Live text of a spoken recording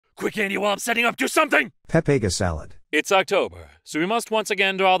Quick, Andy, while I'm setting up, do something! Pepega salad. It's October, so we must once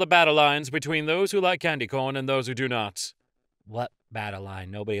again draw the battle lines between those who like candy corn and those who do not. What battle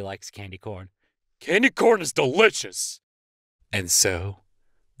line? Nobody likes candy corn. Candy corn is delicious! And so,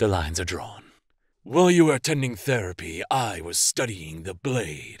 the lines are drawn. While you were attending therapy, I was studying the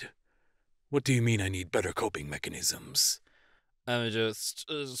blade. What do you mean I need better coping mechanisms? I'm just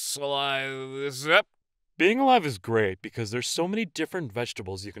alive. Yep. Being alive is great because there's so many different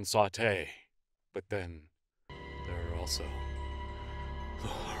vegetables you can saute. But then, there are also the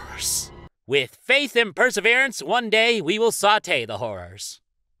horrors. With faith and perseverance, one day we will saute the horrors.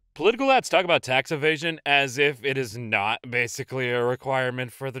 Political ads talk about tax evasion as if it is not basically a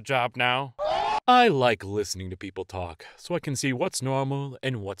requirement for the job now. I like listening to people talk, so I can see what's normal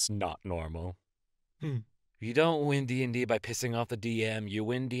and what's not normal. You don't win D&D by pissing off the DM, you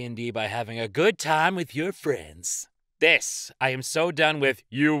win D&D by having a good time with your friends. This, I am so done with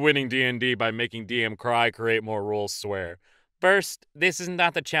you winning D&D by making DM cry, create more rules, swear. First, this is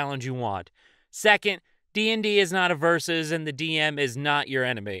not the challenge you want. Second, D&D is not a versus and the DM is not your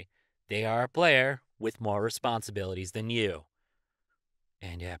enemy. They are a player with more responsibilities than you.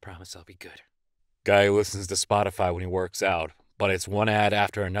 And yeah, I promise I'll be good. Guy listens to Spotify when he works out, but it's one ad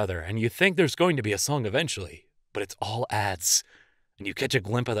after another, and you think there's going to be a song eventually, but it's all ads. And you catch a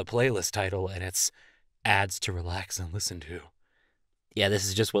glimpse of the playlist title, and it's ads to relax and listen to. Yeah, this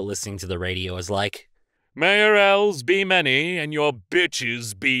is just what listening to the radio is like. May your L's be many, and your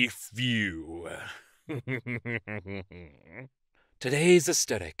bitches be few. Today's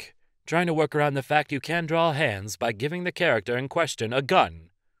aesthetic. Trying to work around the fact you can draw hands by giving the character in question a gun,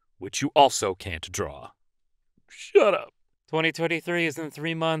 which you also can't draw. Shut up. 2023 is in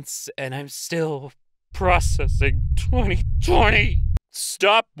 3 months, and I'm still processing 2020.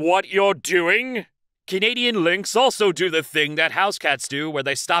 Stop what you're doing. Canadian lynx also do the thing that house cats do where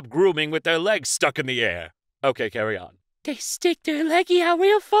they stop grooming with their legs stuck in the air. Okay, carry on. They stick their leggy out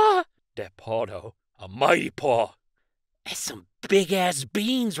real far. That paw, though. A mighty paw. That's some big-ass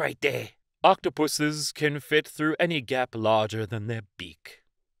beans right there. Octopuses can fit through any gap larger than their beak.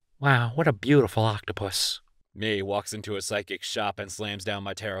 Wow, what a beautiful octopus. Me walks into a psychic shop and slams down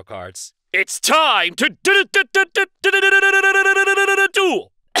my tarot cards. It's time to duel!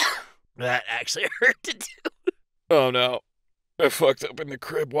 That actually hurt to do. Oh no. I fucked up in the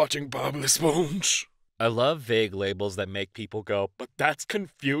crib watching Bob Esponge. I love vague labels that make people go, but that's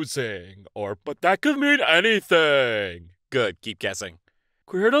confusing, or but that could mean anything. Good, keep guessing.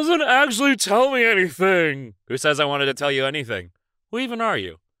 Queer doesn't actually tell me anything. Who says I wanted to tell you anything? Who even are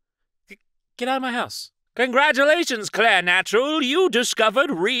you? Get out of my house. Congratulations, Claire Natural, you discovered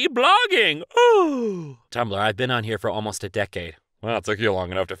reblogging. Ooh. Tumblr, I've been on here for almost a decade. Well, it took you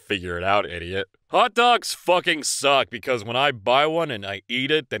long enough to figure it out, idiot. Hot dogs fucking suck because when I buy one and I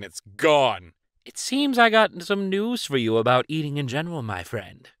eat it, then it's gone. It seems I got some news for you about eating in general, my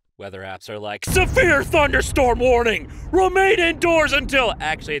friend. Weather apps are like, severe thunderstorm warning! Remain indoors until...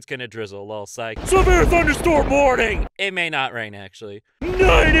 Actually, it's gonna drizzle, lol, psych. Severe thunderstorm warning! It may not rain, actually.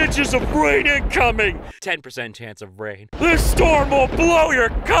 9 inches of rain incoming! 10% chance of rain. This storm will blow your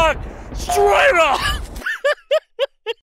cock straight off!